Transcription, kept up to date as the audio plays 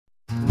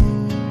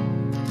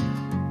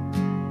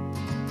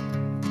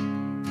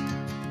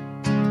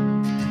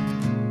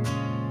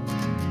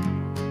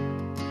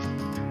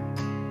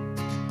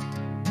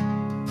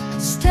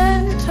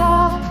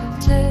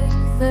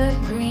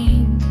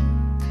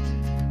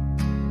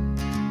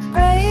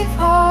brave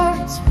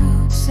hearts,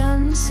 roots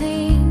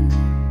unseen.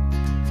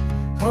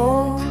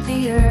 Hold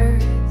the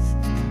earth,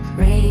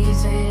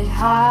 raise it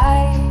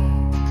high.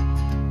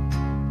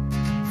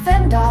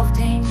 Fend off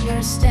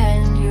danger,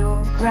 stand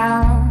your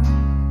ground.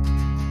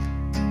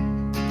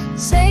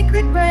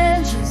 Sacred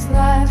branches,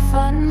 life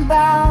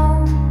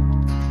unbound.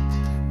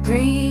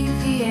 Breathe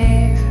the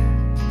air,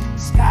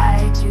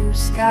 sky to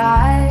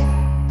sky.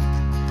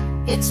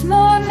 It's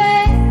more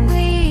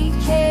manly,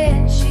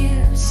 can't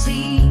you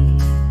see?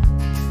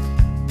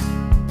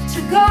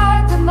 To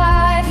guard the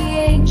mighty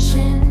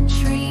ancient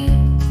tree,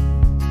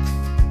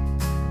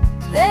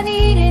 then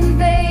eating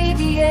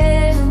baby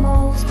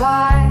animals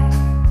by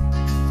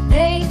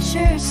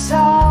nature's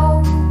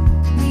song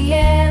we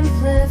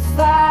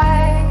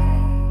amplify.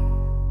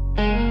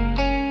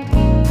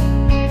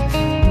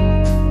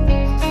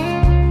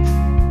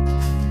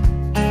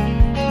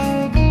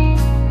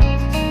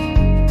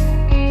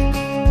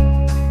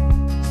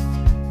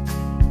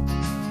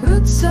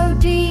 Roots so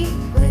deep,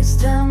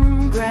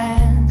 wisdom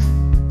grand,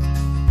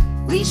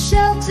 we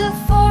shelter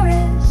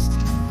forest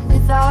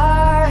with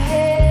our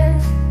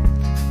hand.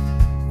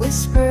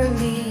 Whisper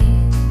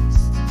leaves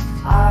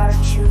our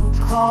true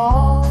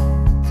call.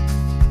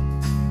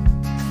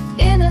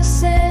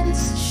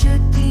 Innocence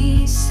should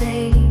be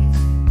safe,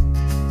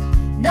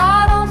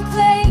 not on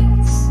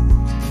plates,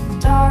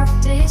 dark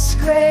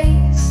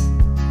disgrace.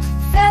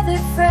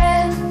 Feathered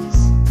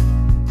friends,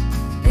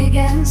 big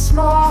and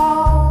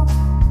small,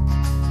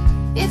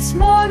 it's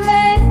more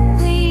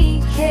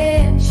manly,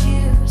 can't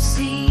you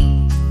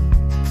see?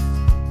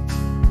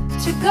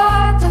 To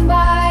guard the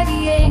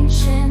mighty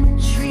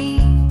ancient tree,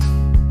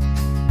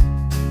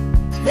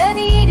 then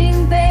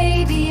eating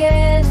baby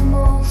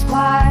animals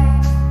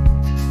wide.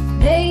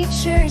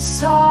 Nature's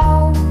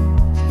song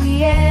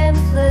we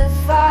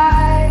amplify.